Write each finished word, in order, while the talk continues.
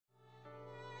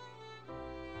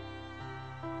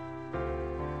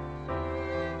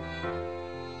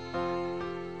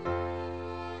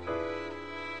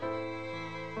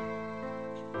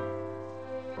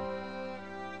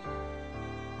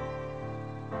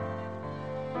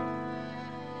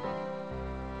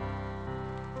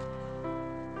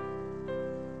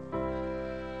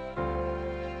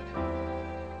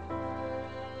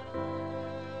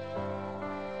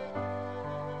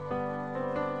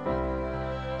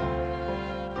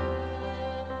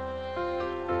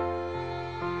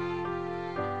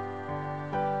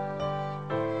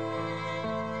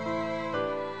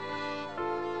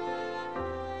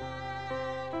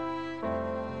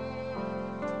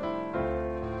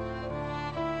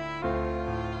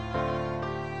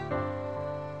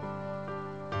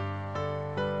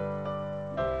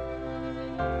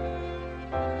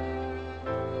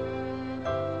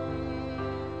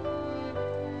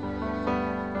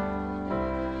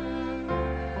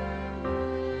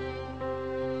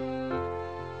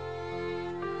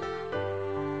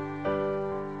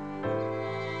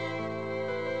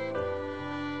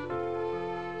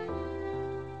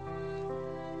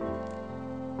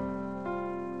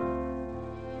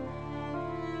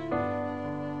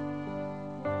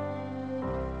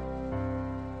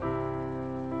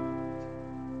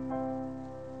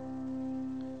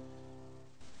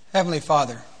Heavenly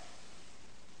Father,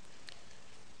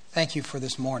 thank you for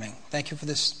this morning. Thank you for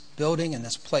this building and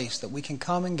this place that we can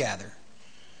come and gather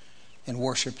and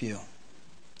worship you.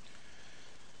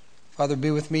 Father,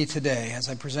 be with me today as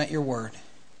I present your word.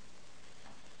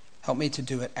 Help me to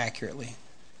do it accurately.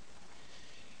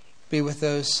 Be with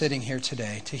those sitting here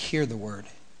today to hear the word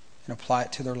and apply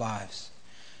it to their lives.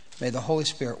 May the Holy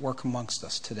Spirit work amongst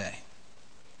us today.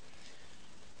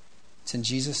 It's in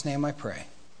Jesus' name I pray.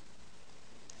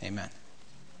 Amen.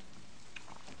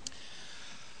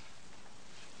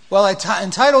 Well, I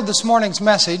entitled this morning's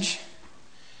message,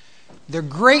 "The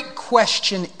Great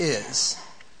Question Is,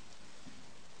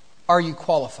 Are You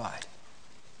Qualified?"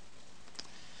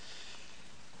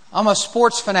 I'm a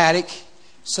sports fanatic,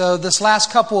 so this last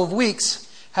couple of weeks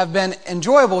have been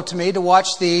enjoyable to me to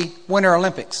watch the Winter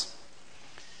Olympics.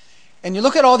 And you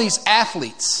look at all these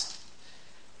athletes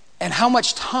and how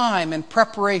much time and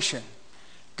preparation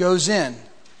goes in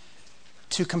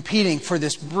to competing for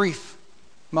this brief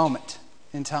moment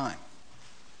in time.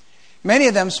 Many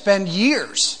of them spend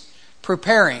years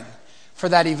preparing for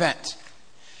that event.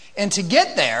 And to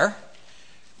get there,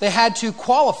 they had to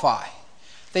qualify.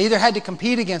 They either had to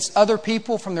compete against other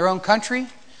people from their own country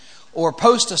or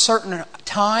post a certain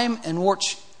time in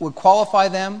which would qualify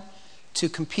them to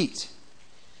compete.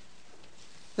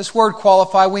 This word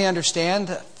qualify, we understand.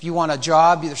 If you want a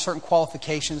job, there are certain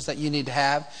qualifications that you need to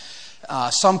have.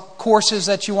 Some courses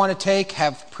that you want to take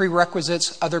have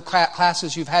prerequisites, other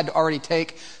classes you've had to already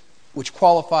take, which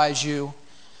qualifies you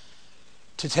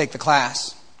to take the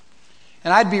class.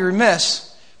 And I'd be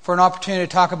remiss for an opportunity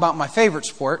to talk about my favorite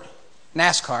sport,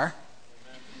 NASCAR.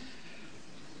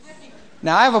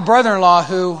 Now, I have a brother-in-law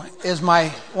who is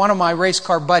one of my race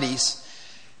car buddies,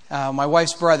 my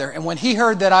wife's brother. And when he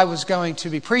heard that I was going to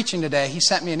be preaching today, he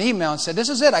sent me an email and said, "This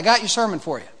is it. I got your sermon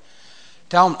for you.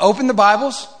 Tell them, open the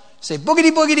Bibles, say boogity,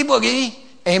 boogity, boogity,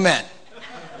 amen."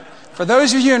 For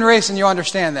those of you in racing, you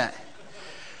understand that.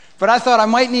 But I thought I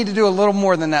might need to do a little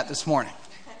more than that this morning.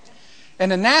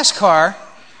 And in NASCAR,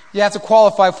 you have to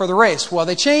qualify for the race. Well,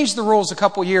 they changed the rules a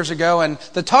couple years ago, and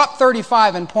the top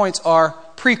 35 in points are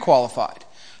pre-qualified.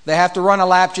 They have to run a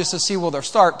lap just to see where they'll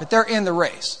start, but they're in the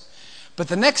race. But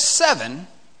the next 7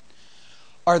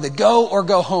 are the go or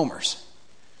go homers.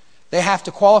 They have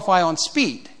to qualify on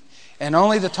speed, and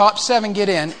only the top 7 get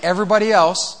in. Everybody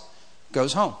else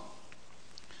goes home.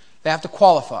 They have to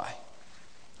qualify.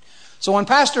 So when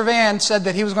Pastor Van said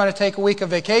that he was going to take a week of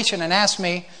vacation and asked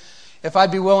me if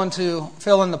I'd be willing to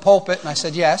fill in the pulpit, and I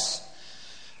said yes,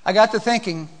 I got to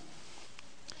thinking,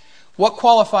 what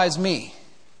qualifies me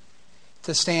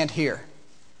to stand here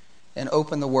and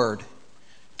open the Word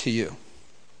to you?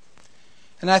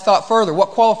 And I thought further, what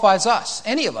qualifies us,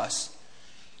 any of us,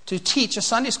 to teach a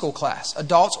Sunday school class,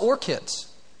 adults or kids?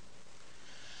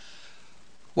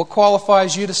 What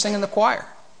qualifies you to sing in the choir?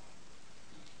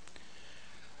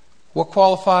 What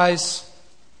qualifies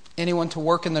anyone to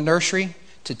work in the nursery,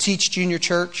 to teach junior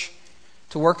church,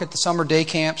 to work at the summer day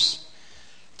camps,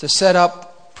 to set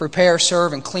up, prepare,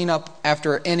 serve, and clean up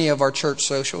after any of our church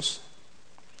socials?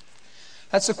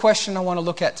 That's the question I want to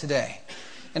look at today.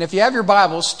 And if you have your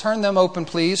Bibles, turn them open,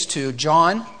 please, to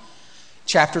John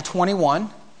chapter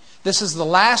 21. This is the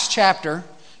last chapter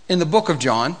in the book of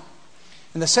John.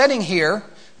 And the setting here,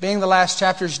 being the last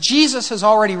chapter, is Jesus has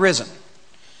already risen.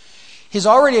 He's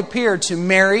already appeared to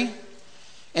Mary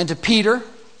and to Peter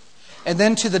and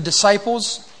then to the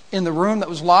disciples in the room that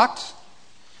was locked.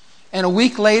 And a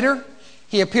week later,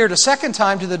 he appeared a second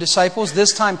time to the disciples.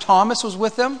 This time Thomas was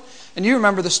with them. And you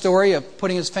remember the story of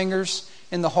putting his fingers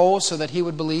in the hole so that he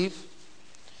would believe.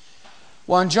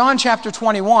 Well, in John chapter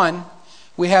 21,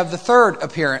 we have the third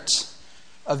appearance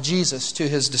of Jesus to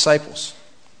his disciples.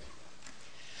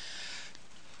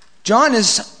 John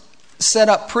is set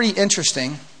up pretty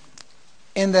interesting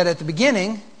in that at the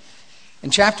beginning, in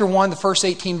chapter 1, the first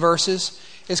 18 verses,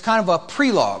 is kind of a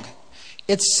prelogue.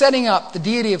 It's setting up the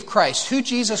deity of Christ, who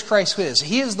Jesus Christ is.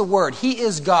 He is the Word. He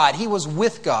is God. He was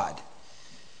with God.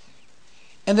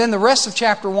 And then the rest of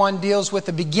chapter 1 deals with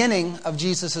the beginning of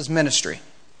Jesus' ministry.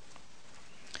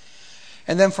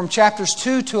 And then from chapters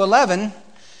 2 to 11,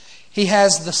 he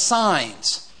has the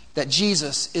signs that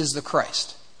Jesus is the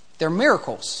Christ. They're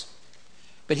miracles,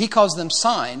 but he calls them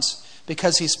signs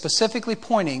because he's specifically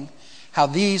pointing how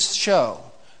these show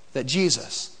that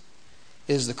Jesus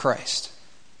is the Christ.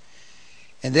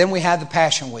 And then we have the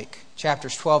Passion Week,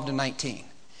 chapters 12 to 19.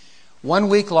 1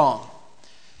 week long.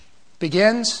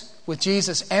 Begins with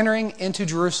Jesus entering into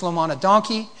Jerusalem on a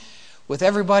donkey with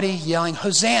everybody yelling,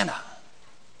 "Hosanna!"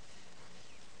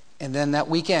 And then that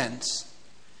week ends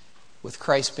with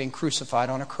Christ being crucified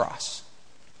on a cross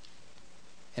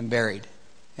and buried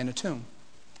in a tomb.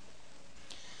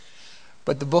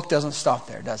 But the book doesn't stop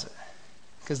there, does it?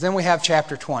 Because then we have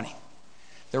chapter 20,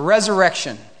 the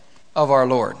resurrection of our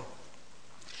Lord.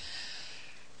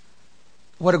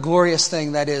 What a glorious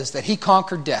thing that is, that he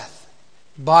conquered death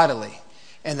bodily,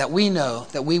 and that we know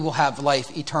that we will have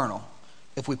life eternal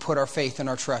if we put our faith and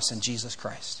our trust in Jesus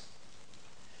Christ.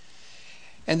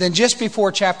 And then just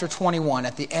before chapter 21,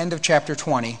 at the end of chapter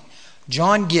 20,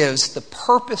 John gives the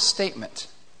purpose statement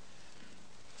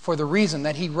for the reason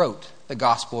that he wrote the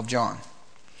Gospel of John.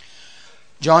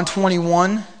 John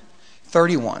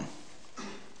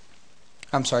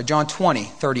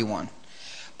 20:31.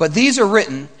 But these are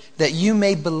written that you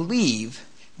may believe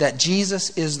that Jesus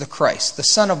is the Christ, the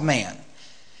Son of Man,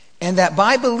 and that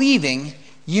by believing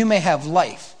you may have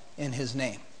life in his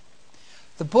name.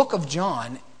 The book of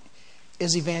John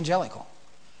is evangelical.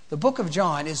 The book of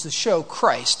John is to show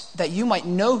Christ, that you might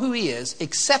know who he is,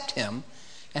 accept him,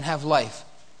 and have life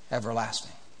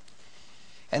everlasting.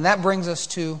 And that brings us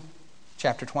to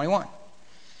chapter 21,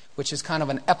 which is kind of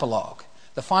an epilogue,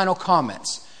 the final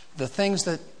comments, the things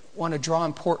that want to draw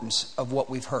importance of what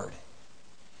we've heard.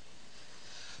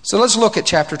 So let's look at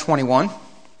chapter 21.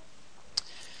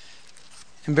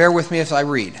 And bear with me as I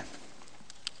read.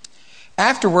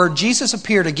 Afterward, Jesus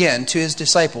appeared again to his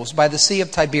disciples by the Sea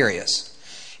of Tiberias.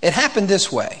 It happened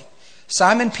this way.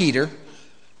 Simon Peter,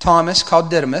 Thomas called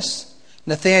Didymus,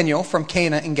 Nathanael from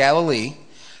Cana in Galilee,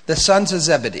 the sons of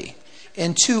Zebedee,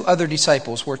 and 2 other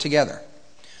disciples were together.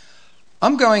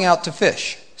 I'm going out to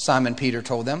fish, Simon Peter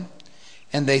told them.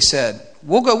 And they said,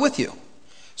 we'll go with you.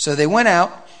 So they went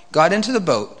out, got into the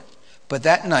boat, but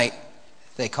that night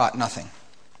they caught nothing.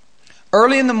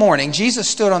 Early in the morning, Jesus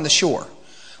stood on the shore,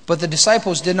 but the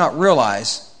disciples did not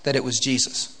realize that it was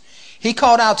Jesus. He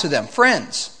called out to them,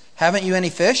 friends, haven't you any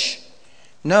fish?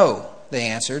 No, they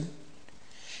answered.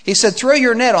 He said, throw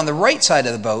your net on the right side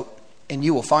of the boat, and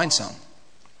you will find some.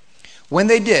 When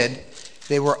they did,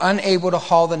 they were unable to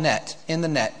haul the net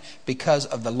because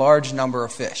of the large number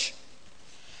of fish.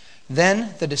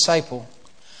 Then the disciple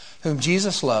whom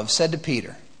Jesus loved said to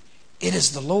Peter, it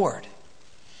is the Lord.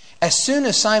 As soon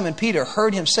as Simon Peter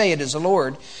heard him say it is the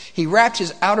Lord, he wrapped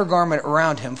his outer garment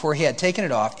around him, for he had taken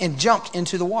it off, and jumped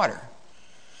into the water.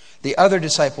 The other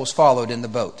disciples followed in the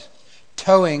boat,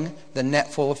 towing the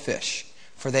net full of fish,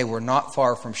 for they were not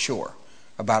far from shore,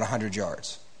 about 100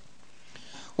 yards.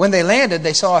 When they landed,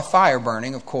 they saw a fire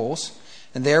burning of coals,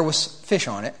 and there was fish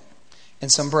on it,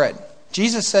 and some bread.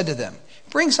 Jesus said to them,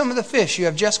 bring some of the fish you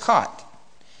have just caught.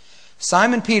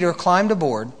 Simon Peter climbed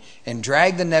aboard and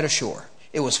dragged the net ashore.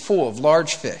 It was full of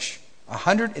large fish,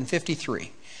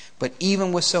 153. But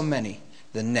even with so many,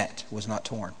 the net was not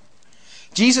torn.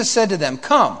 Jesus said to them,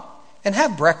 come and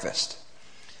have breakfast.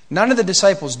 None of the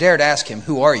disciples dared ask him,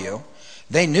 who are you?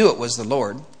 They knew it was the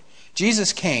Lord.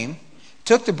 Jesus came,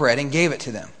 took the bread and gave it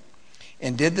to them,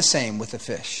 and did the same with the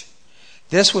fish.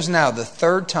 This was now the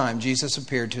 3rd time Jesus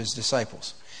appeared to his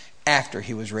disciples after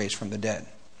he was raised from the dead.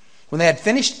 When they had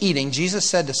finished eating, Jesus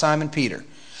said to Simon Peter,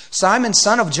 Simon,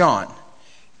 son of John,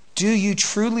 do you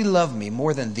truly love me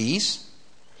more than these?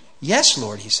 Yes,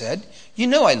 Lord, he said. You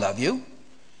know I love you.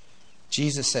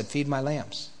 Jesus said, feed my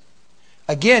lambs.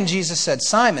 Again, Jesus said,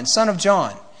 Simon, son of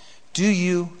John, do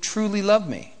you truly love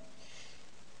me?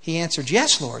 He answered,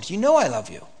 yes, Lord, you know I love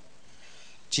you.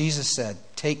 Jesus said,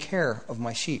 take care of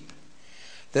my sheep.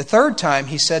 The 3rd time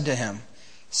he said to him,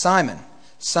 Simon,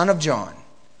 son of John,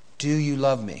 do you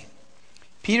love me?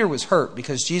 Peter was hurt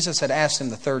because Jesus had asked him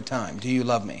the 3rd time, do you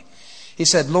love me? He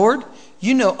said, Lord,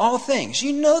 you know all things.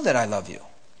 You know that I love you.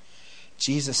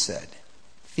 Jesus said,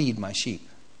 feed my sheep.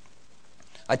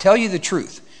 I tell you the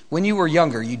truth. When you were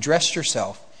younger, you dressed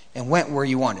yourself and went where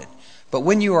you wanted. But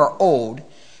when you are old,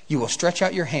 you will stretch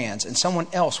out your hands and someone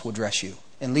else will dress you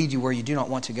and lead you where you do not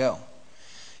want to go.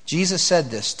 Jesus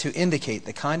said this to indicate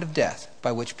the kind of death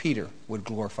by which Peter would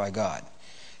glorify God.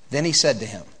 Then he said to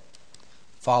him,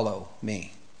 follow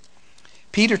me.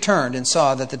 Peter turned and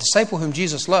saw that the disciple whom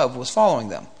Jesus loved was following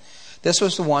them. This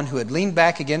was the one who had leaned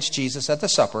back against Jesus at the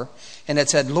supper and had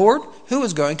said, Lord, who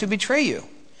is going to betray you?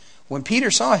 When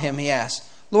Peter saw him, he asked,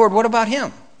 Lord, what about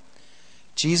him?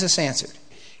 Jesus answered,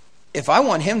 if I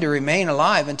want him to remain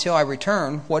alive until I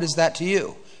return, what is that to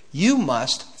you? You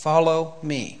must follow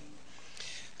me.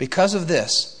 Because of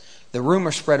this, the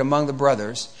rumor spread among the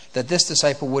brothers that this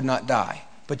disciple would not die.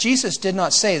 But Jesus did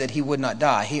not say that he would not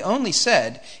die. He only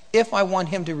said, if I want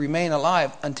him to remain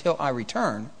alive until I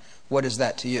return, what is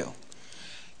that to you?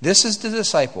 This is the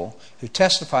disciple who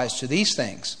testifies to these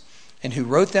things and who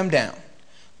wrote them down.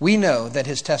 We know that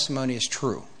his testimony is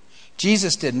true.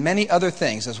 Jesus did many other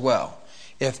things as well,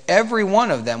 If every one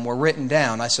of them were written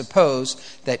down, I suppose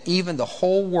that even the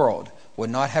whole world would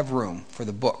not have room for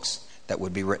the books that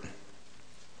would be written.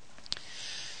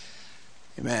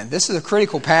 Amen. This is a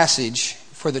critical passage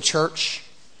for the church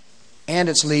and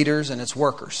its leaders and its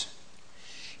workers.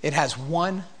 It has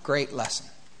one great lesson.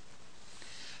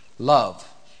 Love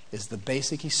is the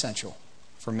basic essential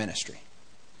for ministry.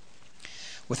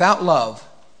 Without love,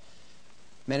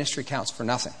 ministry counts for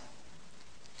nothing,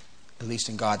 at least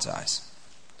in God's eyes.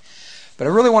 But I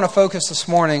really want to focus this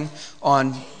morning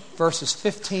on verses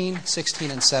 15, 16,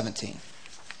 and 17.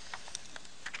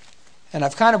 And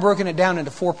I've kind of broken it down into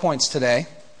 4 points today.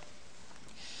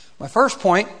 My first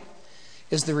point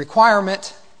is the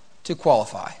requirement to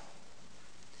qualify.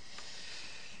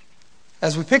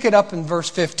 As we pick it up in verse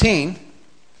 15,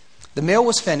 the meal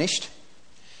was finished.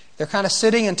 They're kind of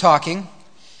sitting and talking.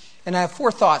 And I have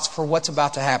 4 thoughts for what's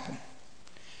about to happen.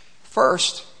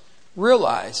 First,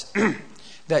 realize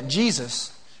that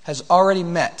Jesus has already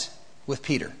met with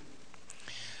Peter.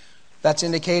 That's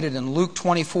indicated in Luke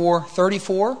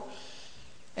 24:34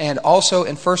 and also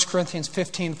in 1 Corinthians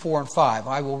 15:4 and 5.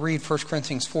 I will read 1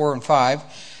 Corinthians 4 and 5.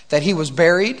 That he was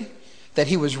buried, that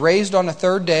he was raised on the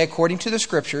 3rd day according to the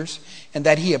Scriptures, and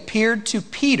that he appeared to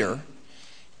Peter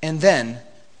and then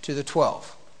to the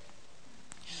 12.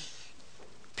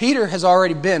 Peter has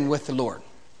already been with the Lord.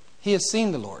 He has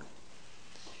seen the Lord.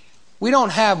 We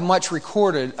don't have much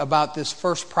recorded about this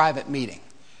first private meeting.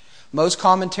 Most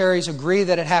commentaries agree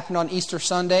that it happened on Easter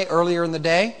Sunday, earlier in the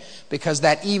day, because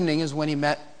that evening is when he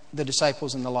met the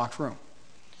disciples in the locked room.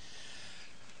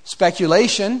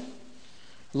 Speculation,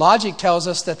 logic tells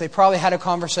us that they probably had a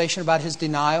conversation about his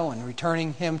denial and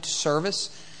returning him to service,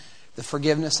 the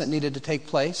forgiveness that needed to take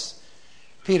place.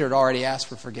 Peter had already asked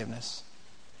for forgiveness.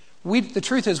 The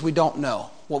truth is we don't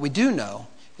know. What we do know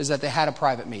is that they had a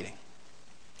private meeting.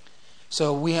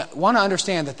 So we want to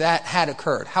understand that that had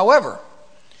occurred. However,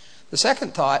 the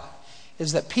second thought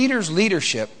is that Peter's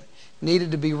leadership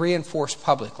needed to be reinforced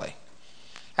publicly.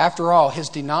 After all, his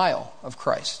denial of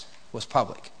Christ was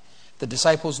public. The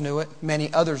disciples knew it.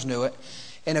 Many others knew it.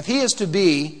 And if he is to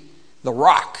be the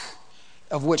rock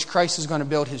of which Christ is going to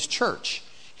build his church,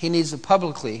 he needs to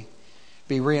publicly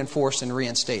be reinforced and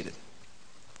reinstated.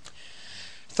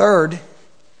 Third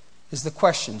is the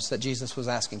questions that Jesus was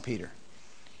asking Peter.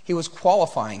 He was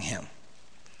qualifying him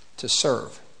to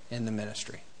serve in the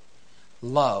ministry.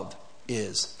 Love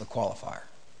is the qualifier.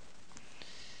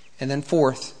 And then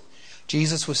fourth,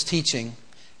 Jesus was teaching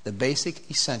the basic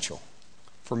essential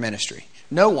for ministry.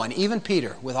 No one, even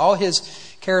Peter, with all his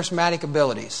charismatic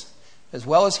abilities, as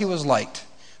well as he was liked,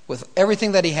 with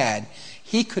everything that he had,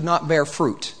 he could not bear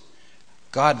fruit,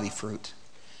 godly fruit,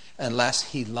 unless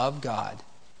he loved God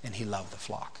and he loved the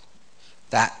flock.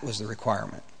 That was the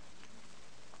requirement.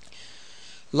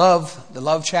 Love, the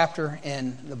love chapter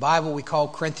in the Bible we call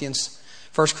 1 Corinthians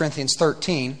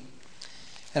 13.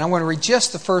 And I'm going to read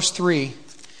just the first 3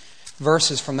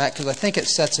 verses from that because I think it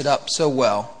sets it up so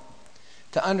well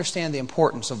to understand the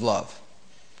importance of love.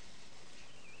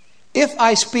 If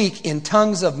I speak in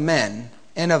tongues of men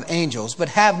and of angels, but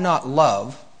have not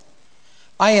love,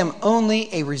 I am only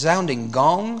a resounding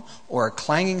gong or a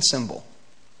clanging cymbal.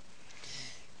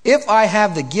 If I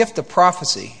have the gift of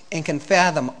prophecy and can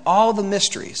fathom all the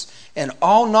mysteries and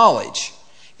all knowledge,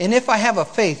 and if I have a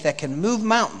faith that can move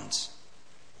mountains,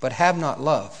 but have not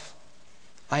love,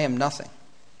 I am nothing.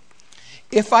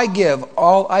 If I give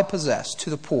all I possess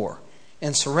to the poor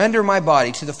and surrender my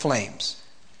body to the flames,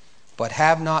 but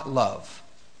have not love,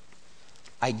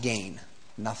 I gain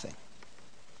nothing.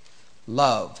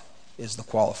 Love is the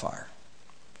qualifier.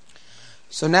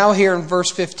 So now here in verse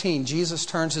 15, Jesus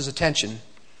turns his attention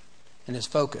and his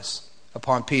focus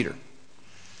upon Peter.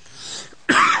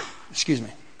 Excuse me.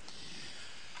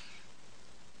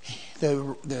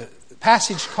 The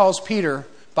passage calls Peter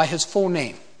by his full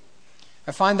name.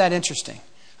 I find that interesting.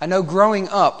 I know growing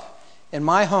up in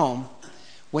my home,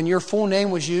 when your full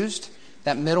name was used,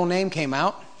 that middle name came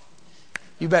out,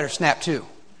 you better snap to.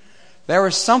 There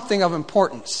was something of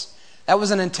importance. That was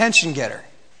an attention getter.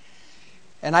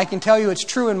 And I can tell you it's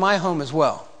true in my home as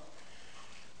well.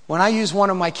 When I use one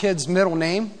of my kids' middle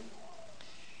name,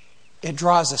 it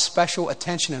draws a special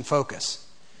attention and focus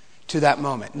to that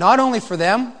moment. Not only for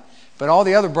them, but all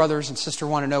the other brothers and sisters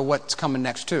want to know what's coming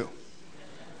next too.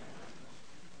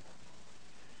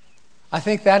 I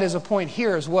think that is a point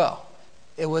here as well.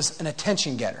 It was an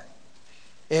attention getter.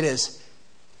 It is,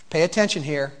 pay attention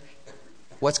here.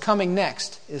 What's coming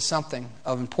next is something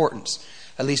of importance,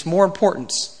 at least more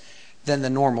importance than the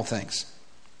normal things.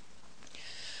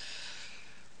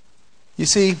 You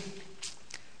see,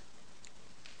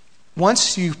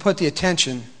 once you put the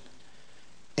attention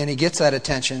and he gets that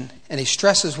attention, and he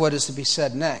stresses what is to be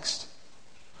said next.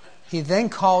 He then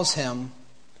calls him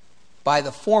by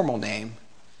the formal name,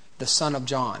 the son of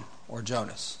John, or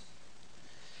Jonas.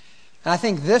 And I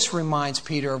think this reminds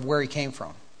Peter of where he came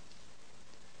from.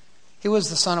 He was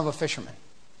the son of a fisherman.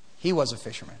 He was a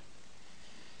fisherman.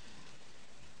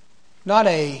 Not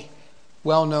a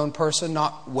well-known person,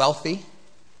 not wealthy,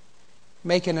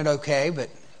 making it okay, but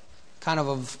kind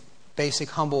of basic,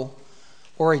 humble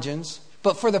origins.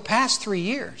 But for the past 3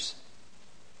 years,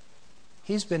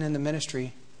 he's been in the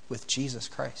ministry with Jesus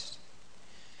Christ.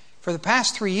 For the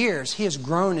past 3 years, he has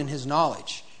grown in his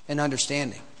knowledge and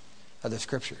understanding of the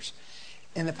Scriptures.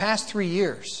 In the past 3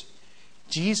 years,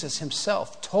 Jesus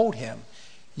himself told him,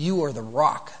 "You are the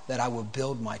rock that I will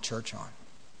build my church on."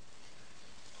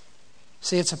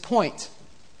 See, it's a point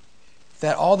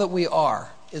that all that we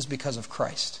are is because of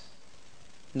Christ,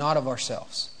 not of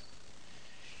ourselves.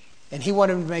 And he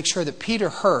wanted to make sure that Peter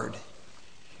heard,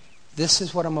 this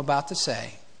is what I'm about to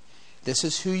say. This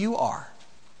is who you are.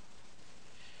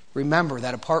 Remember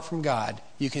that apart from God,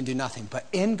 you can do nothing. But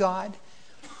in God,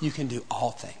 you can do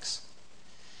all things.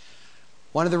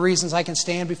 One of the reasons I can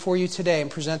stand before you today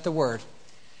and present the word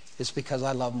is because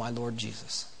I love my Lord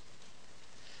Jesus.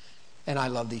 And I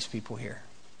love these people here.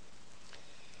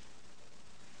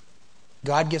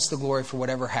 God gets the glory for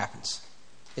whatever happens.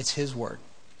 It's his word.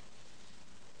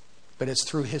 But it's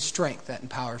through his strength that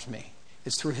empowers me.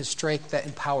 It's through his strength that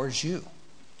empowers you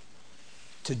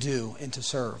to do and to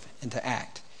serve and to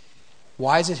act.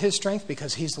 Why is it his strength?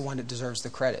 Because he's the one that deserves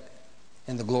the credit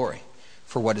and the glory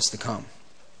for what is to come.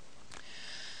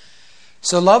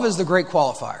 So love is the great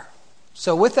qualifier.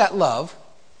 So with that love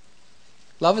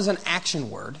is an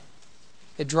action word.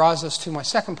 It draws us to my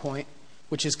second point,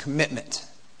 which is commitment.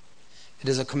 It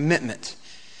is a commitment.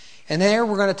 And there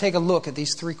we're going to take a look at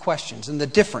these 3 questions and the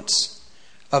difference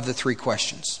of the 3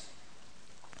 questions.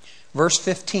 Verse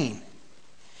 15.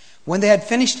 When they had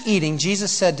finished eating,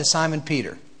 Jesus said to Simon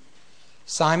Peter,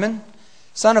 "Simon,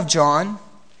 son of John,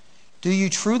 do you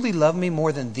truly love me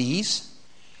more than these?"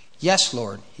 "Yes,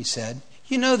 Lord," he said.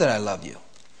 "You know that I love you."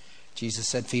 Jesus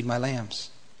said, "Feed my lambs."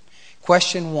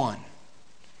 Question 1.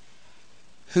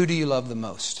 Who do you love the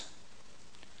most?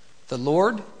 The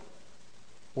Lord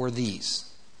or these?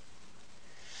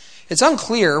 It's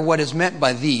unclear what is meant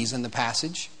by these in the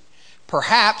passage.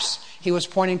 Perhaps he was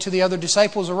pointing to the other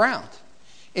disciples around,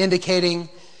 indicating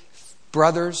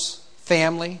brothers,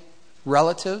 family,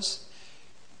 relatives.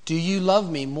 Do you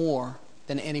love me more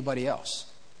than anybody else?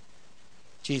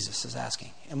 Jesus is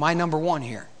asking. Am I number one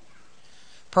here?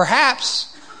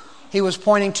 Perhaps he was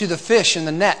pointing to the fish in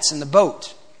the nets in the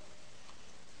boat,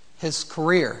 his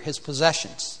career, his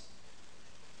possessions,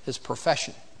 his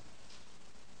profession.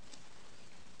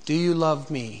 Do you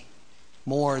love me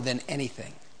more than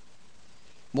anything?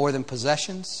 More than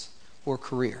possessions or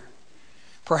career?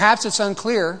 Perhaps it's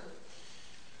unclear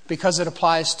because it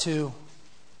applies to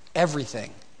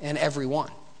everything and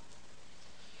everyone.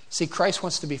 See, Christ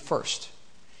wants to be first.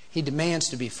 He demands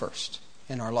to be first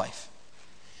in our life.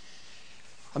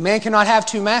 A man cannot have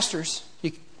 2 masters.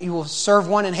 He will serve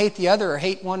one and hate the other, or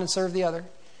hate one and serve the other.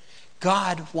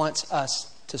 God wants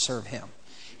us to serve him.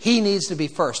 He needs to be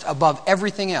first above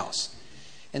everything else.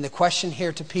 And the question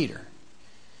here to Peter,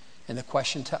 and the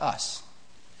question to us,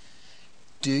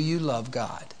 do you love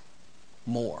God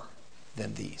more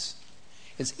than these?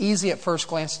 It's easy at first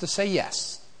glance to say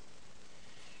yes.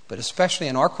 But especially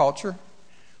in our culture,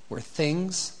 where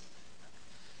things,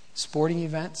 sporting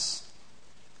events,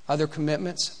 other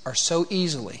commitments are so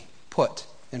easily put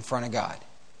in front of God,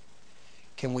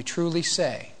 can we truly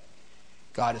say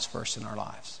God is first in our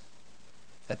lives?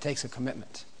 That takes a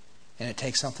commitment, and it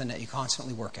takes something that you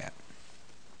constantly work at.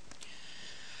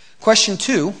 Question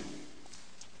 2,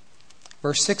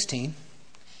 verse 16.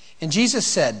 And Jesus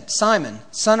said, "Simon,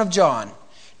 son of John,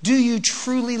 do you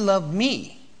truly love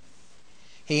me?"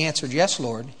 He answered, "Yes,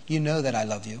 Lord, you know that I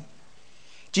love you."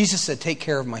 Jesus said, "Take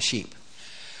care of my sheep."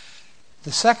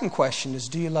 The second question is,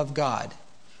 do you love God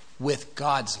with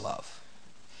God's love?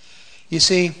 You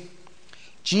see,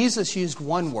 Jesus used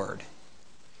one word,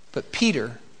 but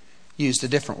Peter used a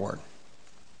different word.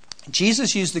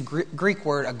 Jesus used the Greek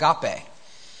word agape.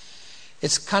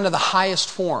 It's kind of the highest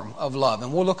form of love,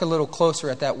 and we'll look a little closer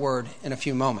at that word in a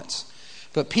few moments.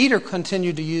 But Peter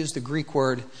continued to use the Greek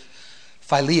word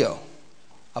phileo,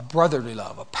 a brotherly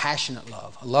love, a passionate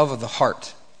love, a love of the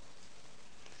heart.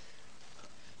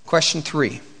 Question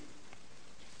 3,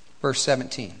 verse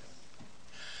 17.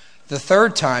 The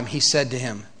third time he said to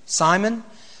him, "Simon,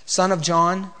 son of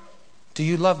John, do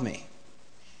you love me?"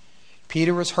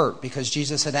 Peter was hurt because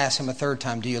Jesus had asked him a third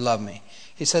time, "Do you love me?"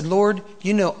 He said, "Lord,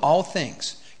 you know all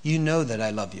things. You know that I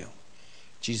love you.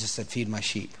 Jesus said, feed my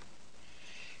sheep.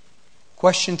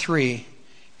 Question 3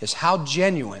 is, how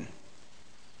genuine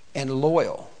and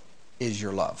loyal is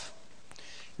your love?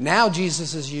 Now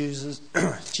Jesus uses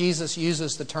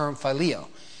the term phileo.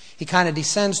 He kind of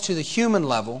descends to the human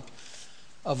level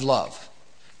of love,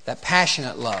 that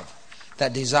passionate love,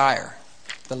 that desire,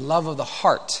 the love of the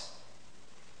heart.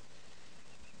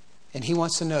 And he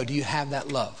wants to know, do you have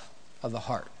that love of the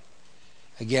heart?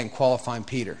 Again, qualifying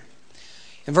Peter.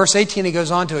 In verse 18, he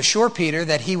goes on to assure Peter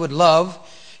that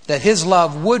that his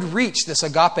love would reach this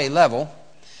agape level.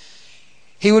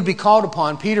 He would be called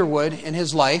upon, Peter would, in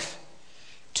his life,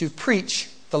 to preach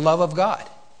the love of God.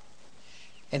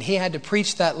 And he had to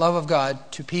preach that love of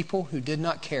God to people who did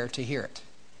not care to hear it.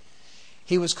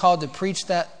 He was called to preach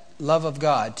that love of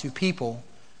God to people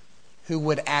who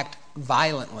would act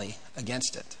violently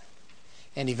against it.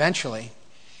 And eventually,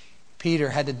 Peter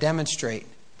had to demonstrate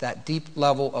that deep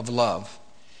level of love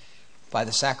by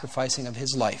the sacrificing of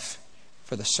his life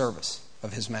for the service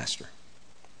of his master.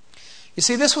 You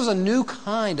see, this was a new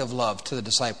kind of love to the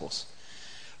disciples.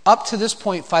 Up to this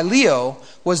point, phileo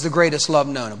was the greatest love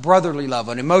known, a brotherly love,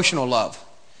 an emotional love.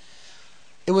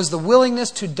 It was the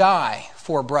willingness to die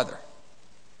for a brother.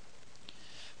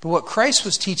 But what Christ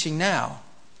was teaching now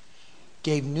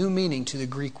gave new meaning to the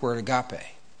Greek word agape.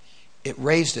 It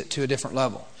raised it to a different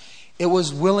level. It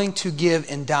was willing to give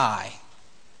and die,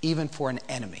 even for an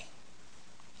enemy.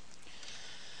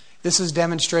 This is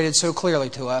demonstrated so clearly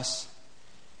to us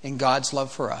in God's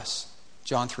love for us.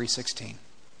 John 3:16.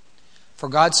 For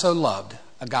God so loved,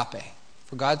 agape,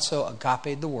 for God so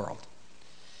agape the world,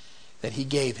 that he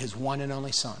gave his one and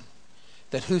only Son,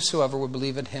 that whosoever would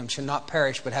believe in him should not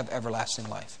perish but have everlasting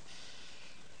life.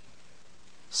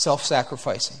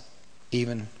 Self-sacrificing,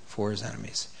 even for his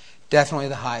enemies. Definitely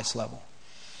the highest level.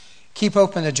 Keep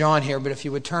open to John here, but if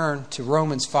you would turn to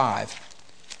Romans 5,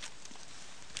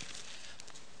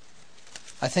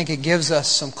 I think it gives us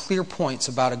some clear points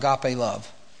about agape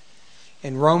love.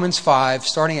 In Romans 5,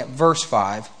 starting at verse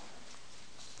 5,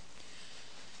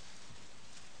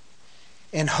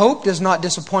 and hope does not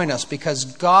disappoint us because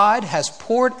God has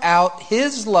poured out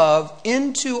his love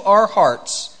into our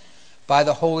hearts by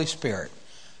the Holy Spirit,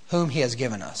 whom he has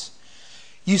given us.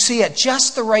 You see, at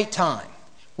just the right time,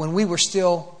 when we were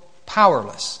still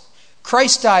powerless,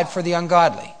 Christ died for the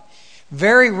ungodly.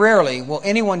 Very rarely will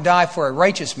anyone die for a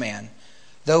righteous man,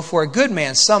 though for a good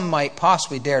man some might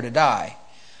possibly dare to die.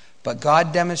 But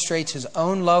God demonstrates his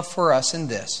own love for us in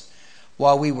this: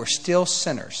 while we were still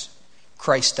sinners,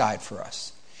 Christ died for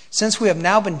us. Since we have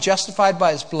now been justified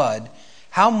by his blood,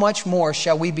 how much more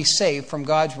shall we be saved from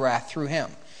God's wrath through him?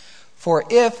 For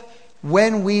if,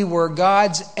 when we were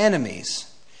God's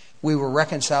enemies, we were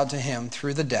reconciled to him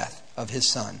through the death of his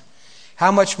Son,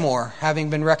 how much more,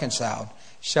 having been reconciled,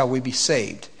 shall we be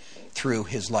saved through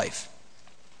his life?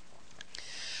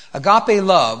 Agape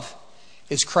love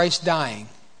is Christ dying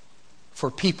for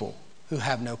people who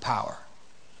have no power.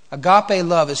 Agape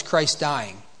love is Christ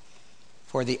dying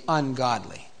for the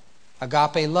ungodly.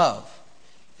 Agape love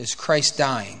is Christ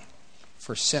dying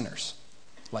for sinners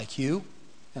like you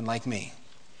and like me.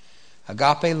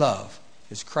 Agape love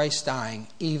is Christ dying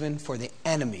even for the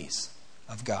enemies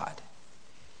of God.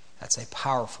 That's a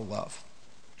powerful love.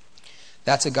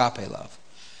 That's agape love.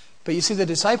 But you see, the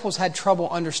disciples had trouble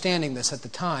understanding this at the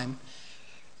time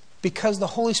because the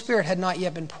Holy Spirit had not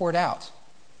yet been poured out.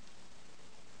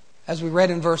 As we read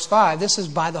in verse 5, this is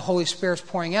by the Holy Spirit's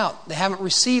pouring out. They haven't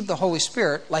received the Holy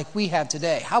Spirit like we have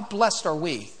today. How blessed are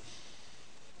we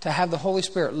to have the Holy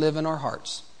Spirit live in our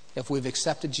hearts if we've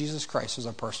accepted Jesus Christ as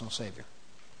our personal Savior.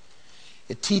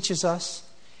 It teaches us,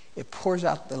 it pours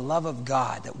out the love of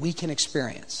God that we can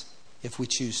experience if we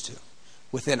choose to,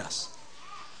 within us.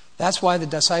 That's why the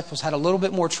disciples had a little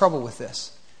bit more trouble with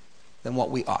this than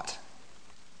what we ought.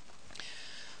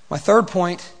 My third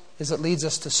point is it leads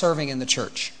us to serving in the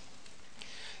church.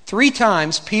 3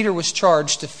 times Peter was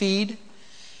charged to feed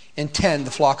and tend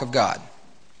the flock of God.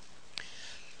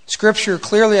 Scripture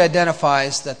clearly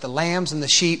identifies that the lambs and the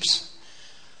sheep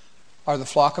are the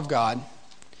flock of God,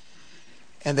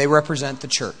 and they represent the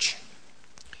church.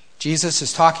 Jesus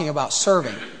is talking about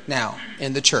serving now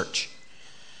in the church.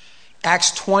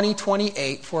 Acts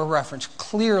 20:28, for a reference,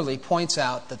 clearly points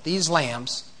out that these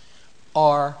lambs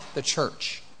are the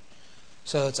church.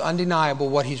 So it's undeniable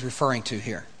what he's referring to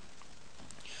here.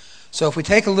 So if we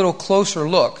take a little closer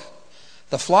look,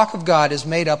 the flock of God is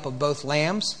made up of both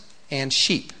lambs and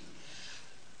sheep.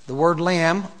 The word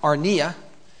lamb, arnia,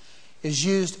 is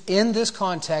used in this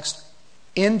context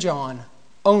in John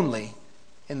only,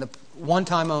 in the one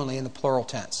time only in the plural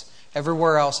tense.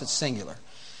 Everywhere else it's singular.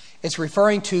 It's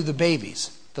referring to the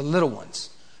babies, the little ones,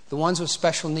 the ones with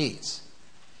special needs.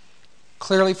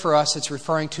 Clearly for us, it's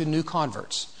referring to new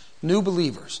converts, new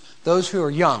believers, those who are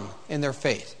young in their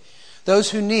faith,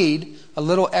 those who need a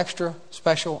little extra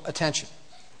special attention.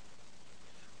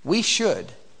 We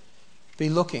should be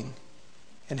looking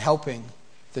and helping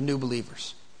the new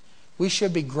believers. We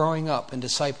should be growing up and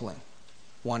discipling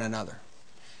one another.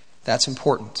 That's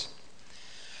important.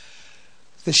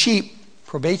 The sheep,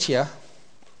 probatia,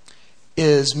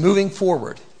 is moving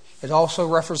forward. It also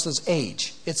references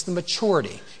age. It's the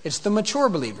maturity. It's the mature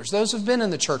believers, those who've been in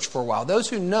the church for a while, those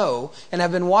who know and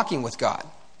have been walking with God.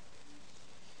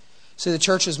 See, the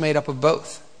church is made up of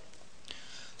both.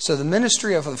 So the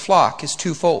ministry of the flock is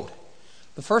twofold.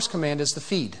 The first command is to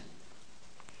feed,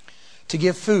 to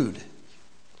give food,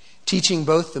 teaching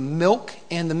both the milk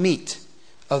and the meat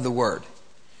of the word.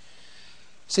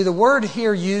 See, the word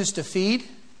here used to feed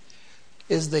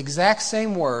is the exact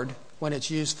same word when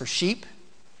it's used for sheep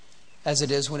as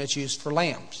it is when it's used for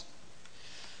lambs.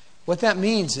 What that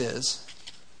means is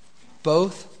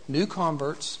both new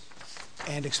converts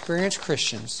and experienced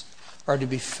Christians are to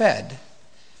be fed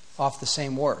off the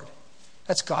same word.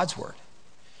 That's God's word.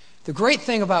 The great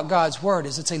thing about God's word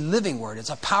is it's a living word. It's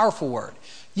a powerful word.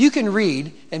 You can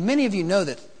read, and many of you know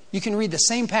that you can read the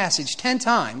same passage 10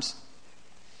 times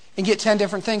and get 10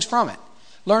 different things from it.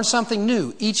 Learn something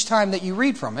new each time that you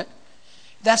read from it.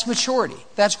 That's maturity.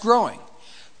 That's growing.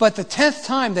 But the 10th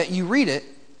time that you read it,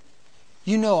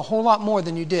 you know a whole lot more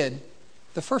than you did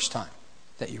the first time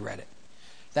that you read it.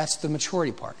 That's the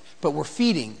maturity part. But we're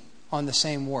feeding on the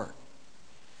same word.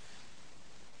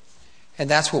 And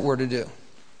that's what we're to do.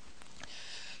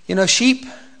 You know, sheep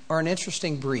are an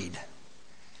interesting breed.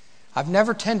 I've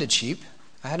never tended sheep.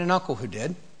 I had an uncle who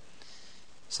did.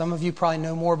 Some of you probably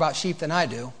know more about sheep than I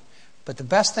do. But the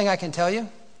best thing I can tell you,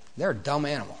 they're a dumb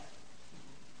animal.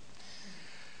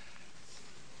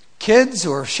 Kids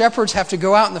or shepherds have to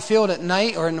go out in the field at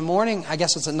night or in the morning, I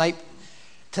guess it's at night,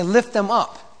 to lift them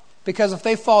up. Because if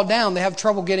they fall down, they have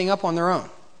trouble getting up on their own.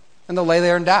 And they'll lay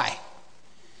there and die.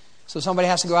 So somebody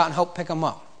has to go out and help pick them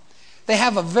up. They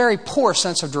have a very poor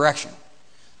sense of direction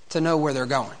to know where they're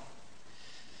going.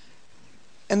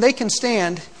 And they can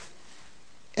stand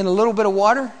in a little bit of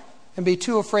water and be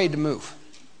too afraid to move.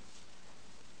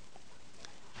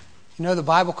 You know, the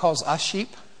Bible calls us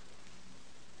sheep.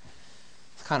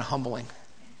 It's kind of humbling.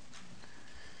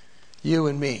 You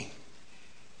and me.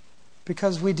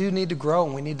 Because we do need to grow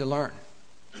and we need to learn.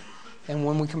 And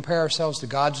when we compare ourselves to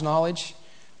God's knowledge,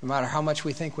 no matter how much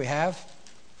we think we have,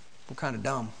 we're kind of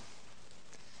dumb.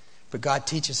 But God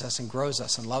teaches us and grows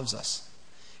us and loves us.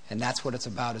 And that's what it's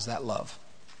about, is that love.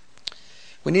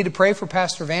 We need to pray for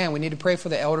Pastor Van. We need to pray for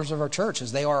the elders of our church,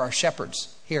 as they are our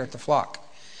shepherds here at the flock.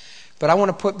 But I want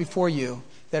to put before you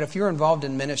that if you're involved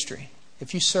in ministry,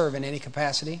 if you serve in any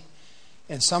capacity,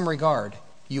 in some regard,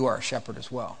 you are a shepherd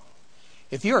as well.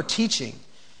 If you are teaching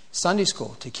Sunday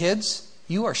school to kids,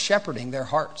 you are shepherding their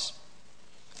hearts.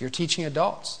 If you're teaching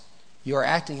adults, you are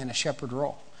acting in a shepherd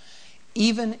role.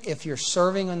 Even if you're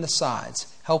serving on the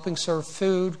sides, helping serve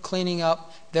food, cleaning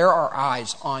up, there are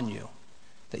eyes on you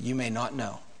that you may not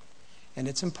know. And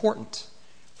it's important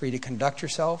for you to conduct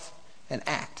yourself and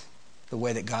act the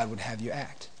way that God would have you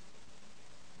act.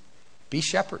 Be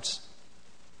shepherds,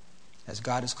 as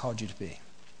God has called you to be.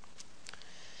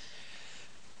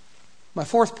 My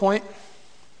fourth point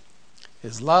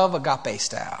is love agape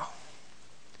style.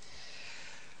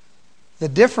 The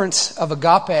difference of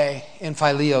agape and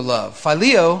phileo love.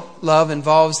 Phileo love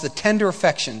involves the tender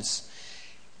affections,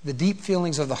 the deep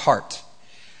feelings of the heart,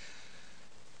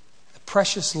 the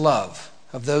precious love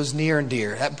of those near and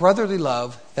dear, that brotherly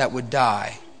love that would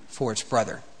die for its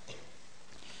brother.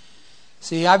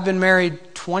 See, I've been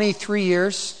married 23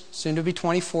 years, soon to be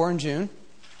 24 in June.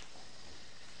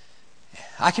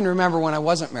 I can remember when I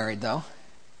wasn't married, though.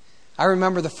 I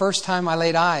remember the first time I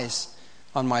laid eyes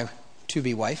on my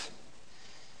to-be wife.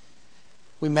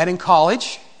 We met in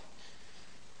college,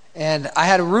 and I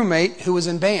had a roommate who was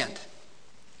in band.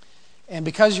 And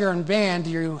because you're in band,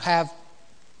 you have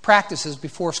practices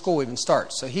before school even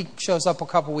starts. So he shows up a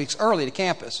couple weeks early to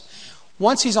campus.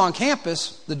 Once he's on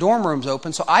campus, the dorm room's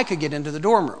open, so I could get into the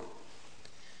dorm room.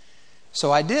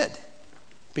 So I did,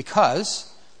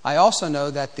 because I also know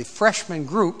that the freshman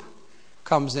group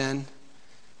comes in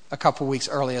a couple weeks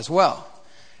early as well.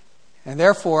 And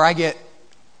therefore, I get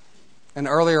an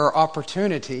earlier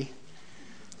opportunity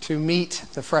to meet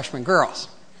the freshman girls.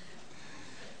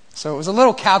 So it was a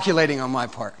little calculating on my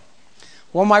part.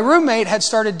 Well, my roommate had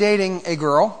started dating a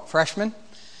girl, freshman,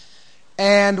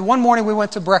 and one morning we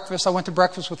went to breakfast. I went to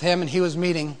breakfast with him, and he was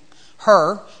meeting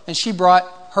her, and she brought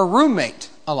her roommate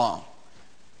along.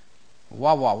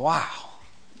 Wow.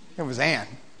 It was Ann.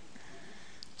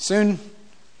 Soon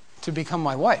to become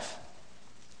my wife.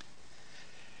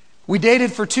 We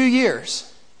dated for 2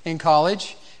 years in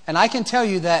college, and I can tell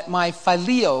you that my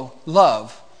phileo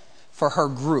love for her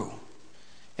grew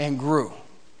and grew.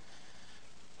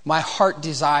 My heart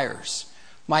desires,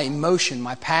 my emotion,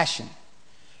 my passion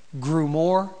grew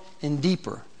more and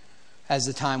deeper as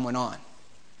the time went on.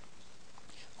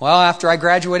 Well, after I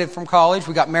graduated from college,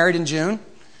 we got married in June.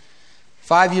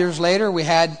 5 years later, we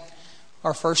had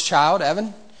our first child, Evan.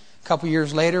 A couple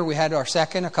years later, we had our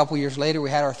second. A couple years later, we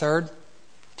had our third.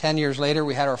 10 years later,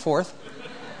 we had our fourth.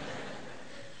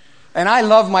 And I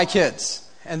love my kids,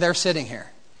 and they're sitting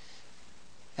here.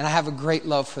 And I have a great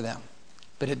love for them.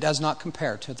 But it does not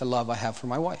compare to the love I have for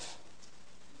my wife.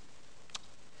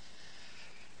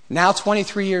 Now,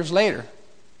 23 years later,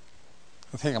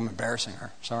 I think I'm embarrassing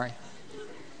her. Sorry.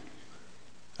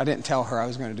 I didn't tell her I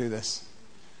was going to do this.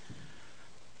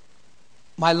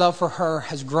 My love for her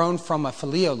has grown from a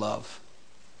phileo love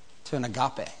to an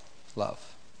agape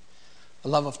love. A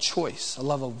love of choice, a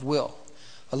love of will,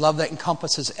 a love that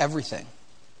encompasses everything.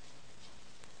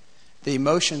 The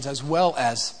emotions as well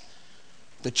as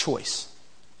the choice.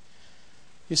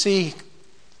 You see,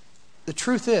 the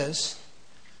truth is,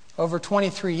 over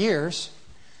 23 years,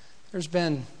 there's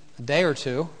been a day or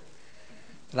two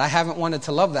that I haven't wanted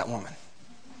to love that woman.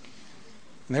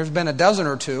 And there's been a dozen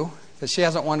or two that she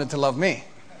hasn't wanted to love me.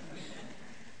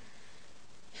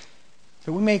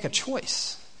 But we make a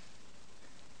choice.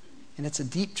 And it's a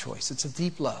deep choice. It's a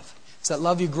deep love. It's that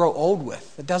love you grow old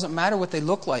with. It doesn't matter what they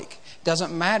look like. It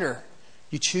doesn't matter.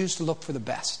 You choose to look for the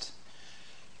best.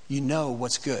 You know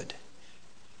what's good.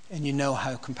 And you know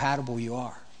how compatible you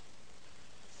are.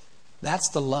 That's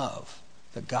the love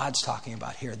that God's talking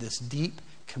about here. This deep,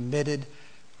 committed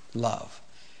love.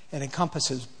 It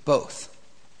encompasses both.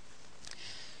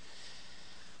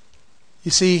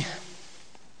 You see,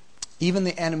 even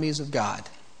the enemies of God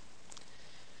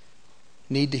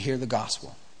need to hear the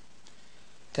gospel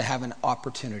to have an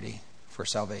opportunity for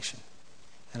salvation.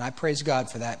 And I praise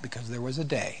God for that, because there was a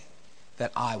day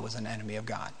that I was an enemy of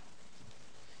God.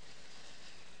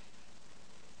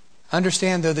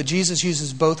 Understand, though, that Jesus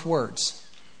uses both words.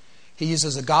 He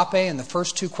uses agape in the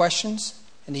first two questions,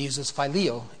 and he uses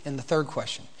phileo in the third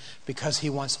question, because he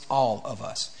wants all of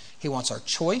us. He wants our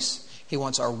choice. He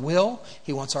wants our will.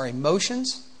 He wants our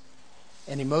emotions.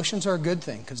 And emotions are a good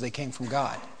thing because they came from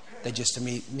God. They just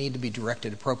need to be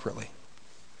directed appropriately.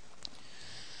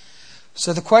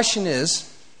 So the question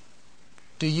is,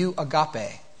 do you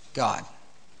agape God?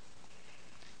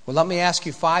 Well, let me ask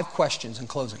you 5 questions in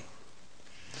closing.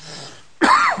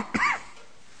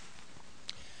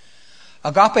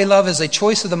 Agape love is a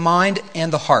choice of the mind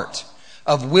and the heart,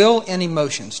 of will and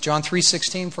emotions. John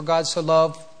 3:16, for God so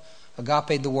loved,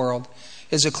 agape the world,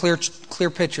 is a clear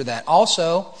picture of that.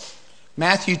 Also,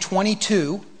 Matthew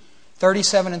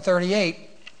 22:37 and 38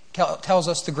 tells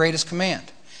us the greatest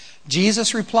command.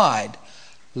 Jesus replied,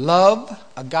 love,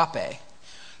 agape,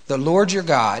 the Lord your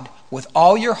God with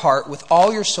all your heart, with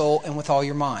all your soul, and with all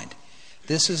your mind.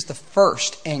 This is the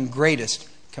first and greatest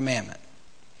commandment.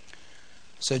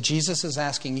 So Jesus is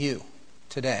asking you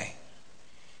today,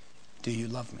 do you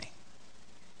love me?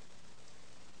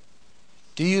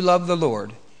 Do you love the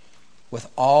Lord with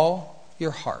all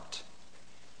your heart,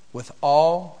 with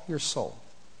all your soul,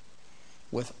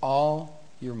 with all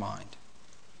your mind?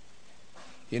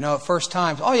 You know, at first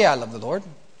times, oh yeah, I love the Lord.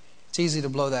 It's easy to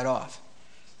blow that off.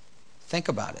 Think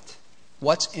about it.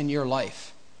 What's in your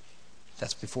life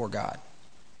that's before God?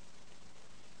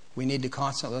 We need to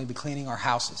constantly be cleaning our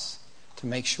houses to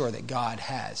make sure that God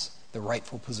has the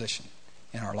rightful position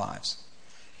in our lives.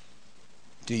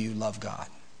 Do you love God?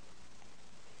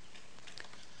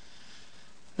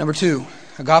 Number 2,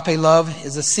 agape love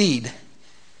is a seed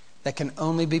that can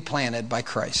only be planted by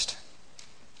Christ.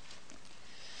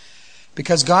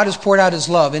 Because God has poured out his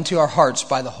love into our hearts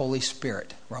by the Holy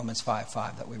Spirit, Romans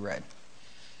 5:5 that we read.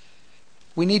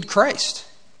 We need Christ.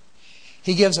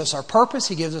 He gives us our purpose.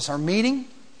 He gives us our meaning.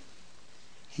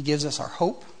 He gives us our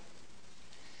hope.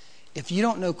 If you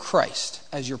don't know Christ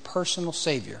as your personal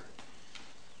Savior,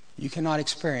 you cannot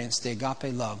experience the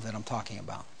agape love that I'm talking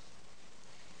about.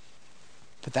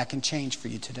 But that can change for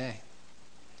you today.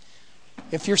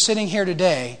 If you're sitting here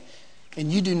today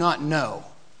and you do not know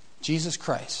Jesus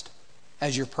Christ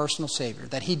as your personal Savior,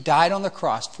 that he died on the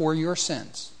cross for your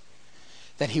sins,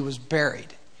 that he was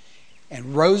buried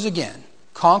and rose again,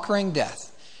 conquering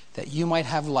death, that you might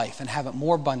have life and have it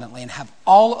more abundantly and have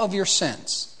all of your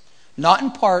sins, not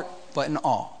in part, but in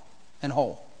all and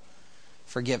whole,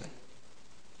 forgiven.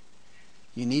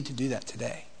 You need to do that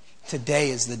today. Today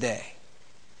is the day.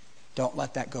 Don't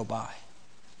let that go by.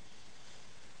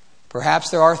 Perhaps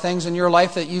there are things in your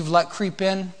life that you've let creep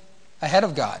in ahead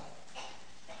of God,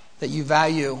 that you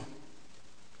value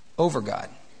over God,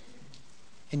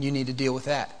 and you need to deal with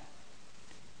that.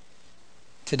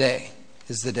 Today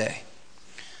is the day.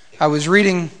 I was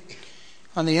reading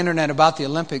on the internet about the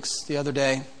Olympics the other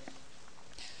day,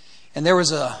 and there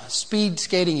was a speed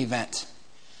skating event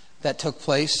that took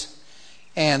place,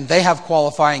 and they have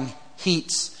qualifying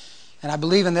heats. And I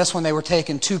believe in this one they were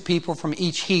taking 2 people from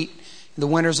each heat. The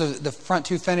winners of the front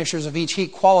 2 finishers of each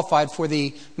heat qualified for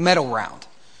the medal round,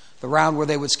 the round where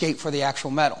they would skate for the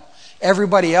actual medal.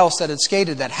 Everybody else that had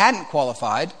skated that hadn't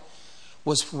qualified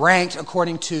was ranked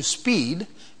according to speed,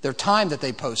 their time that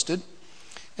they posted,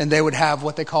 and they would have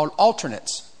what they called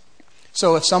alternates.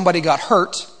 So if somebody got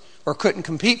hurt or couldn't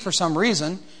compete for some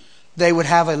reason, they would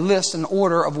have a list, an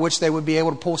order of which they would be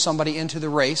able to pull somebody into the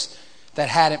race that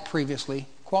hadn't previously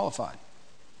qualified.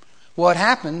 Well, it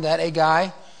happened that a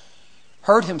guy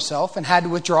hurt himself and had to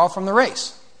withdraw from the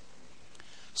race.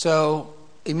 So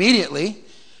immediately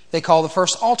they call the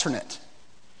first alternate.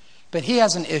 But he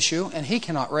has an issue and he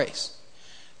cannot race.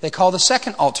 They call the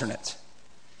second alternate.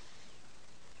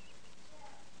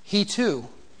 He too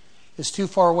is too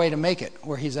far away to make it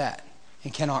where he's at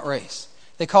and cannot race.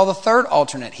 They call the third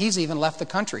alternate. He's even left the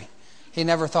country. He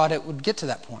never thought it would get to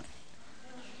that point.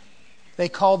 They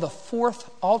call the fourth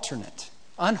alternate.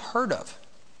 Unheard of.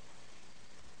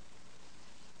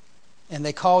 And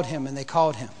they called him and they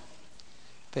called him.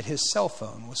 But his cell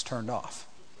phone was turned off.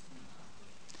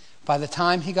 By the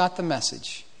time he got the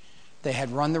message, they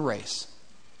had run the race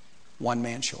 1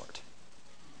 man short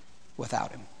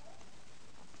without him.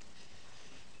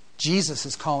 Jesus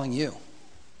is calling you.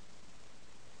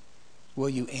 Will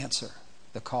you answer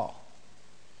the call?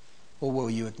 Or will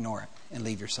you ignore it and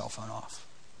leave your cell phone off?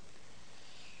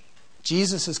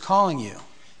 Jesus is calling you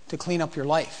to clean up your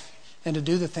life and to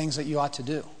do the things that you ought to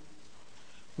do.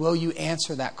 Will you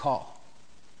answer that call?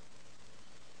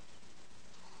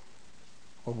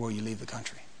 Or will you leave the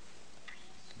country?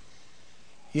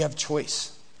 You have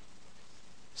choice.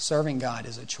 Serving God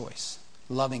is a choice.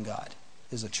 Loving God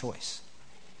is a choice.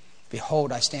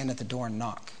 Behold, I stand at the door and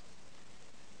knock.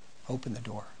 Open the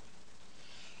door.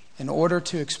 In order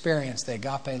to experience the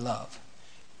agape love,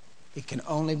 it can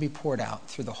only be poured out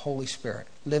through the Holy Spirit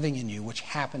living in you, which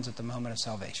happens at the moment of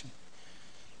salvation.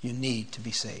 You need to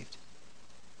be saved.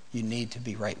 You need to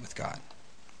be right with God.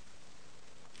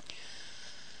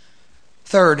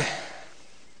 Third,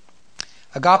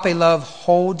 agape love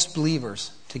holds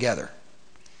believers together.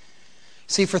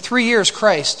 See, for 3 years,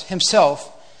 Christ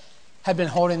himself had been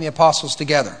holding the apostles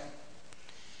together.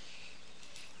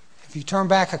 If you turn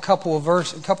back a couple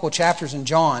of chapters in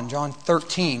John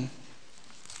 13,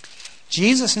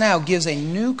 Jesus now gives a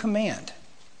new command.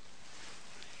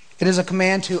 It is a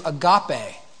command to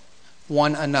agape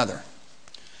one another.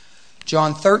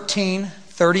 John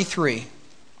 13:33.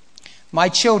 My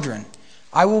children,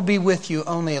 I will be with you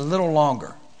only a little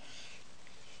longer.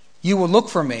 You will look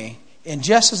for me, and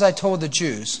just as I told the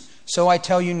Jews, so I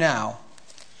tell you now,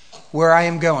 where I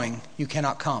am going, you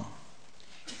cannot come.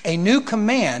 A new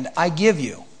command I give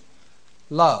you.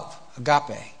 Love,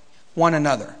 agape, one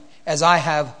another, as I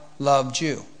have loved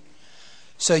you.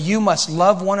 So you must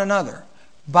love one another.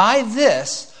 By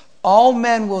this, all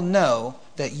men will know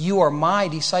that you are my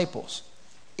disciples,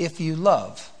 if you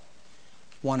love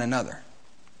one another.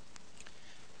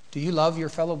 Do you love your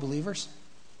fellow believers?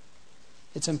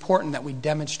 It's important that we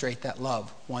demonstrate that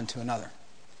love one to another.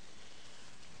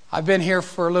 I've been here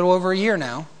for a little over a year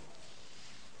now,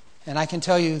 and I can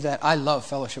tell you that I love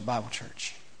Fellowship Bible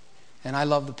Church, and I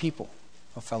love the people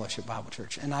of Fellowship Bible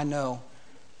Church, and I know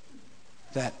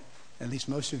that at least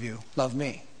most of you love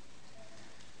me.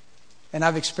 And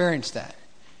I've experienced that.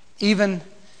 Even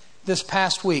this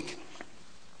past week,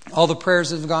 all the prayers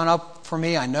that have gone up for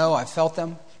me, I know, I've felt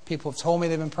them. People have told me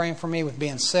they've been praying for me with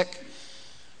being sick.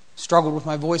 Struggled with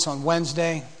my voice on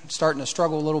Wednesday. I'm starting to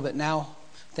struggle a little bit now.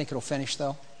 I think it'll finish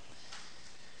though.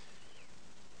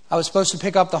 I was supposed to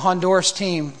pick up the Honduras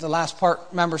team, the last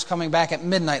part members coming back at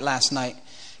midnight last night.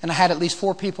 And I had at least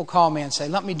 4 people call me and say,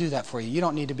 let me do that for you. You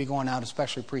don't need to be going out,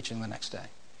 especially preaching the next day.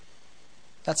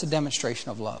 That's a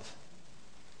demonstration of love.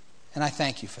 And I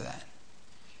thank you for that.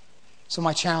 So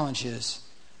my challenge is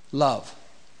love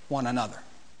one another.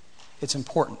 It's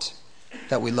important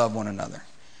that we love one another.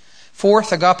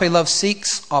 Fourth, agape love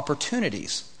seeks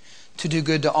opportunities to do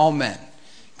good to all men.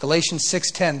 Galatians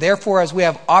 6:10, therefore, as we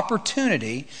have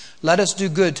opportunity, let us do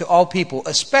good to all people,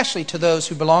 especially to those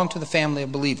who belong to the family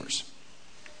of believers.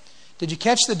 Did you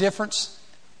catch the difference?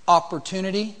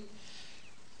 Opportunity.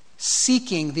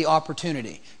 Seeking the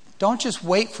opportunity. Don't just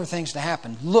wait for things to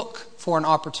happen. Look for an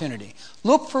opportunity.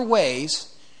 Look for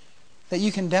ways that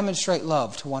you can demonstrate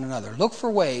love to one another. Look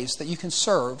for ways that you can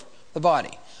serve the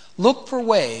body. Look for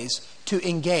ways to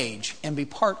engage and be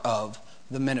part of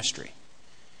the ministry.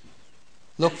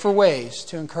 Look for ways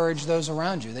to encourage those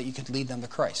around you that you could lead them to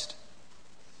Christ.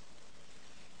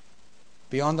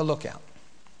 Be on the lookout.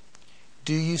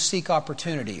 Do you seek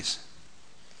opportunities?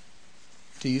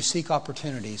 Do you seek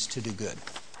opportunities to do good?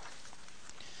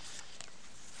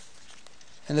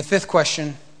 And the fifth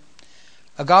question,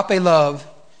 agape love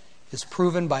is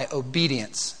proven by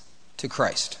obedience to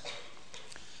Christ.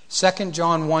 2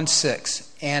 John 1:6,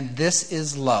 and this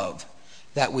is love,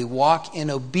 that we walk in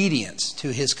obedience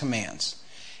to His commands.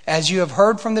 As you have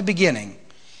heard from the beginning,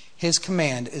 His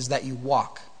command is that you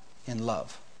walk in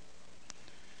love.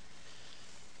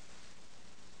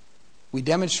 We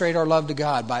demonstrate our love to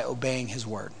God by obeying His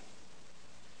Word.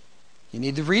 You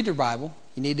need to read your Bible.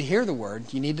 You need to hear the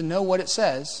Word. You need to know what it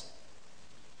says.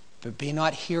 But be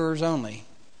not hearers only.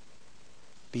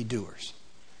 Be doers.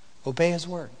 Obey His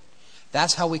Word.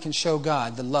 That's how we can show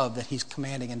God the love that He's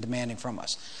commanding and demanding from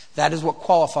us. That is what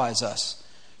qualifies us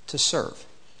to serve,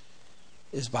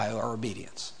 is by our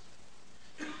obedience.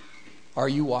 Are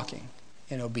you walking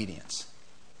in obedience?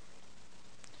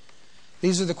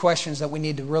 These are the questions that we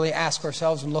need to really ask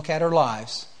ourselves and look at our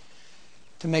lives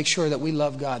to make sure that we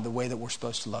love God the way that we're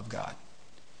supposed to love God.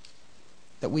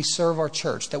 That we serve our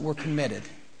church, that we're committed,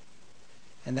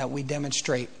 and that we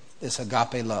demonstrate this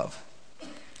agape love.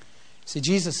 See,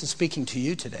 Jesus is speaking to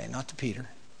you today, not to Peter.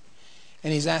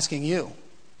 And He's asking you,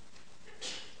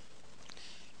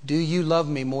 do you love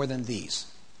me more than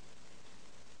these?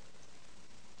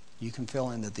 You can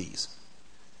fill in the these.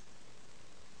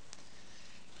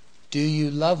 Do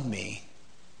you love me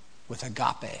with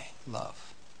agape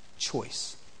love,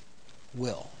 choice,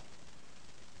 will?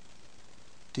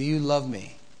 Do you love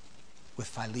me with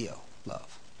phileo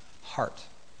love, heart,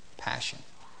 passion,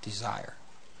 desire?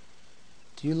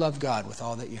 Do you love God with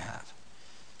all that you have?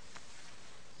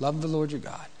 Love the Lord your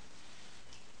God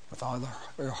with all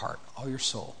your heart, all your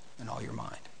soul, and all your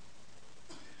mind.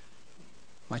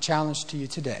 My challenge to you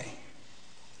today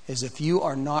is, if you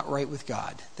are not right with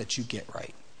God, that you get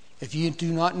right. If you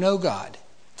do not know God,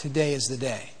 today is the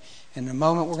day. In a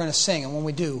moment we're going to sing, and when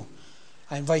we do,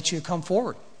 I invite you to come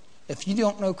forward. If you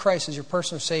don't know Christ as your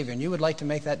personal Savior and you would like to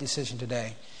make that decision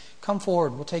today, come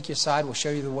forward. We'll take you aside. We'll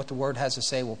show you what the Word has to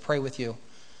say. We'll pray with you.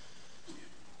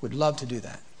 We'd love to do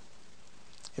that.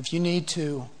 If you need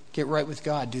to get right with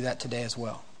God, do that today as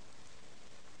well.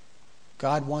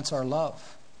 God wants our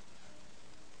love.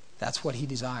 That's what He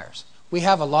desires. We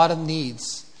have a lot of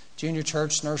needs. Junior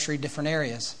church, nursery, different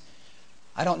areas.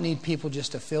 I don't need people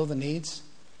just to fill the needs.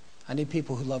 I need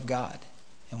people who love God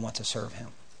and want to serve Him.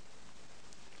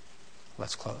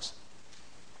 Let's close.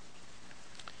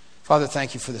 Father,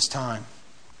 thank You for this time.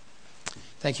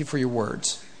 Thank You for Your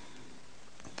words.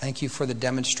 Thank You for the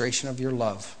demonstration of Your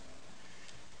love.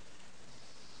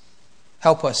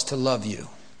 Help us to love You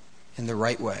in the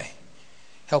right way.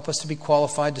 Help us to be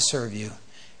qualified to serve You,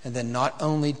 and then not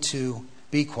only to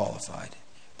be qualified,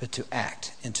 but to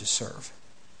act and to serve.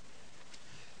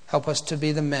 Help us to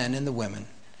be the men and the women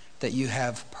that You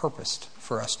have purposed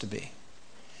for us to be.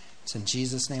 It's in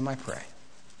Jesus' name I pray.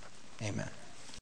 Amen.